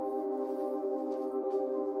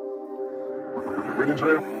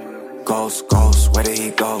Ghost, ghost, where did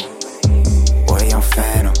he go? Boy, I'm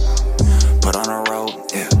phantom. Put on the road,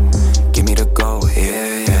 yeah. Give me the go,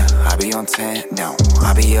 yeah, yeah. I be on 10 now.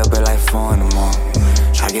 I be up at like 4 in the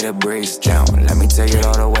morning. Try get a breeze down. Let me take it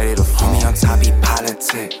all the way to the phone. Me on top, he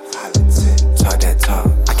politic. Talk that talk.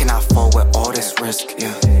 I cannot fall with all this risk,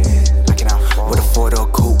 yeah. I cannot fall with a 4-door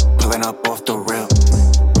coupe, pulling up off the rail.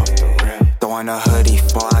 Throwing a hoodie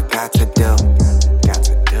for I got to deal.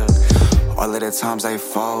 All of the times I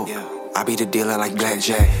fall, I be the dealer like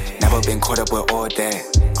blackjack. Never been caught up with all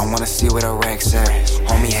that. I wanna see where the racks at.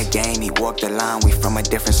 Homie had game, he walked the line. We from a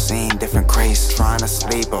different scene, different craze. Trying to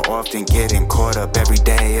sleep, but often getting caught up every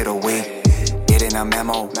day of the week. Getting a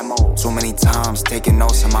memo. Too many times taking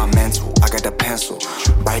notes in my mental. I got the pencil,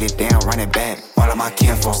 write it down, run it back. All of my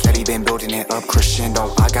kinfolk steady been building it up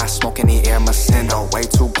crescendo. I got smoke in the air, Macendo. Way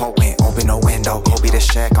too potent, open the window. Kobe the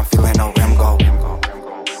shack, I'm feeling no rim go.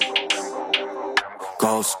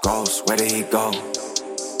 Ghost, ghost, where did he go?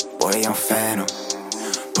 Boy, I'm phantom.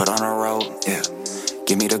 Put on the road, yeah.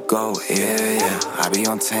 Give me the go, yeah, yeah. I be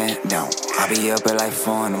on 10 now. I be up at like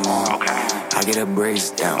 4 in the morning. I get a breeze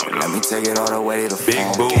down. Let me take it all the way to the big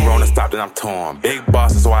phone. Big boo, on the stop, then I'm torn. Big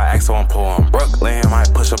boss, that's why I act so important. Brooklyn,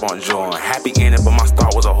 might push up on Jordan. Happy in it, but my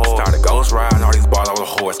start was a whore. Started ghost riding, all these bars, I was a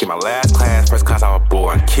horse. Get my last class, first class, I was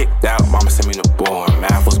born. Kicked out, mama sent me to board.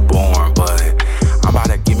 Math was born, but I'm about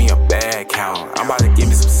to give me a bag count. I'm about to give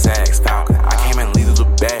me some sacks, Falcon. I came in leaders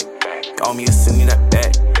with back. Owe me a send me that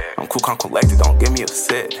back. I'm cool, come collected, don't get me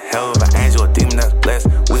upset. Hell of an angel, a demon that's blessed.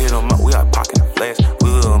 We hit him up, we got pocket and flesh. We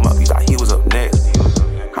hit him up, he thought he was up next.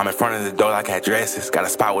 I'm in front of the door like I had dresses. Got a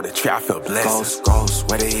spot with a tree, I feel blessed. Ghost, ghost,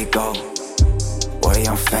 where did he go? Boy,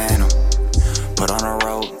 I'm phantom. Put on the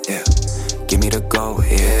road, yeah. Give me the go,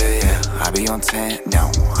 yeah, yeah. I be on 10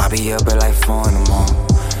 now. I be up at like 4 in the morning.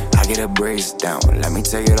 I get a breeze down. Let me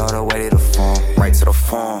take it all the way to the phone. Right to the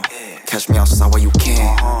phone. Catch me outside where you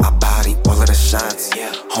can. I body all of the shots.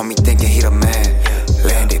 Homie thinking he the man.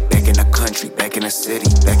 Landed back in the country, back in the city,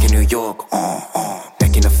 back in New York.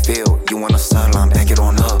 Back in the field, you on the sideline, back it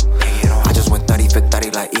on up. I just went 30 for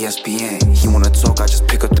 30 like ESPN. He wanna talk, I just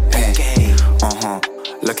pick up the pen.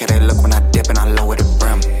 Look at it, look when I dip and I lower the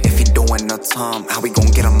brim. If he doing the time, how we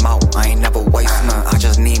gon' get him out? I ain't never waste none. I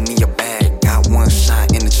just need me a bag. Got one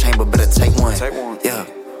shot in the chamber, better take one. Yeah.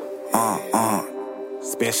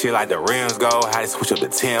 Spin shit like the rims go. Had to switch up the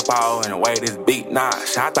tempo. And the way this beat, nah,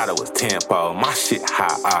 shit, I thought it was tempo. My shit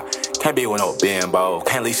high, can't be with no bimbo.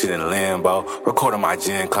 Can't leave shit in limbo. Recording my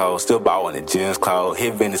gym clothes. Still ballin' the gym's clothes.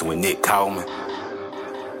 Hit Venice with Nick Coleman.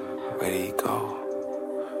 Where did he go?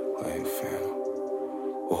 Wait,